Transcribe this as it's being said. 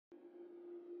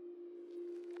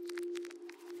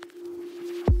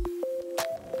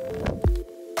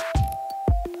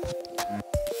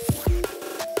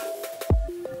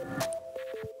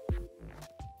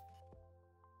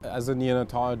As a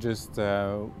neonatologist,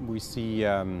 we see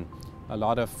a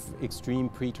lot of extreme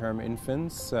preterm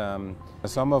infants.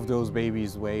 Some of those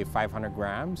babies weigh 500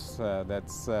 grams.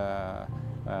 That's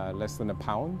less than a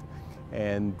pound.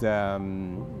 And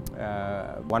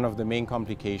one of the main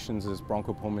complications is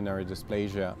bronchopulmonary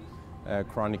dysplasia,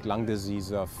 chronic lung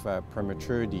disease of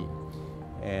prematurity.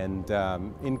 And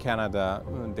in Canada,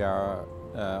 there are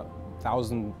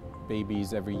 1,000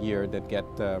 babies every year that get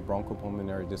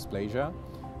bronchopulmonary dysplasia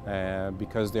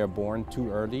because they're born too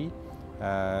early.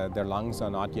 Their lungs are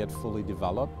not yet fully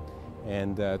developed.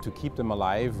 And to keep them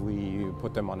alive, we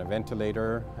put them on a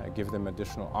ventilator, give them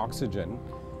additional oxygen.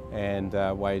 And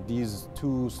while these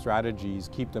two strategies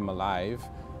keep them alive,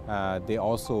 they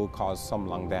also cause some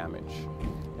lung damage.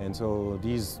 And so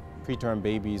these preterm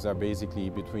babies are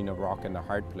basically between a rock and a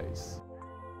hard place.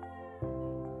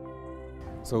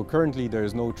 So currently there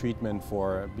is no treatment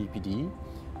for BPD,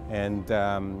 and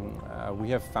we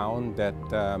have found that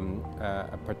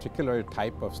a particular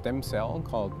type of stem cell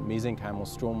called mesenchymal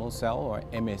stromal cell, or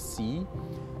MSC,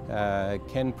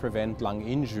 can prevent lung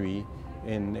injury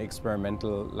in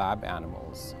experimental lab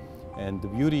animals. And the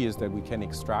beauty is that we can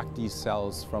extract these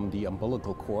cells from the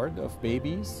umbilical cord of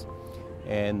babies,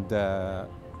 and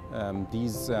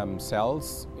these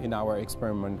cells in our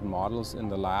experimental models in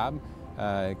the lab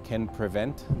can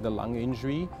prevent the lung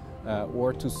injury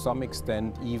or to some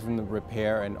extent even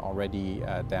repair an already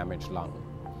damaged lung.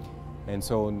 And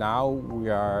so now we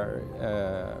are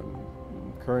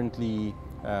currently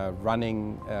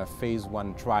running a phase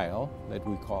 1 trial that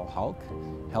we call HULK,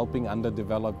 helping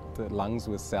underdeveloped lungs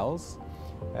with cells.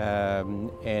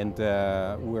 And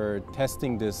we're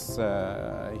testing this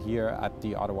here at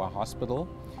the Ottawa Hospital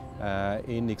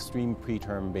in extreme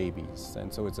preterm babies.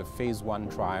 And so it's a phase 1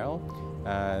 trial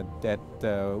that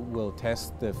will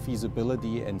test the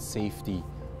feasibility and safety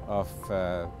of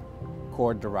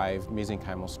cord-derived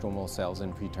mesenchymal stromal cells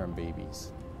in preterm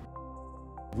babies.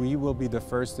 We will be the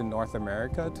first in North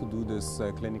America to do this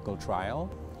clinical trial.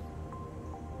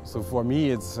 So for me,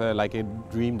 it's like a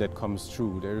dream that comes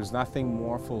true. There's nothing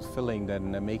more fulfilling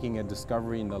than making a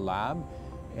discovery in the lab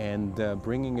and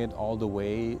bringing it all the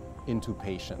way into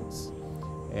patients.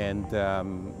 And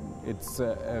it's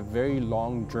a very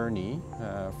long journey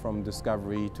from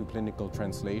discovery to clinical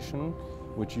translation,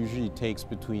 which usually takes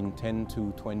between 10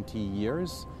 to 20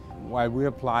 years. While we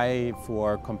apply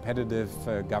for competitive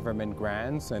government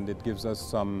grants, and it gives us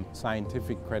some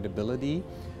scientific credibility,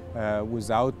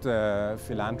 without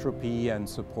philanthropy and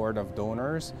support of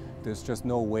donors, there's just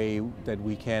no way that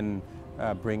we can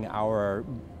bring our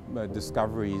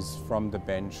discoveries from the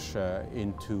bench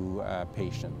into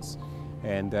patients.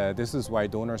 And this is why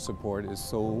donor support is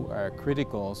so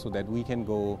critical, so that we can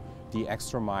go the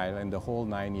extra mile and the whole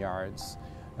 9 yards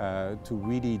to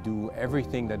really do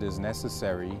everything that is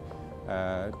necessary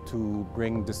to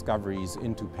bring discoveries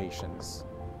into patients.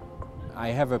 I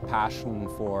have a passion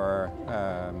for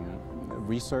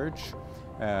research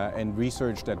and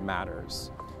research that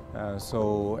matters.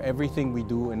 So everything we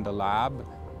do in the lab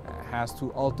has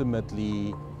to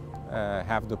ultimately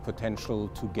have the potential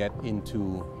to get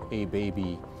into a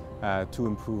baby to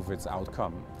improve its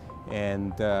outcome.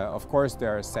 And of course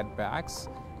there are setbacks,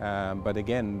 but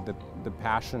again, the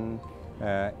passion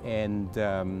and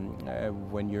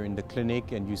when you're in the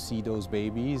clinic and you see those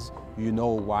babies, you know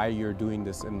why you're doing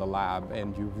this in the lab,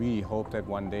 and you really hope that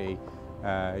one day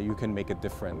you can make a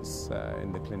difference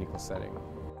in the clinical setting.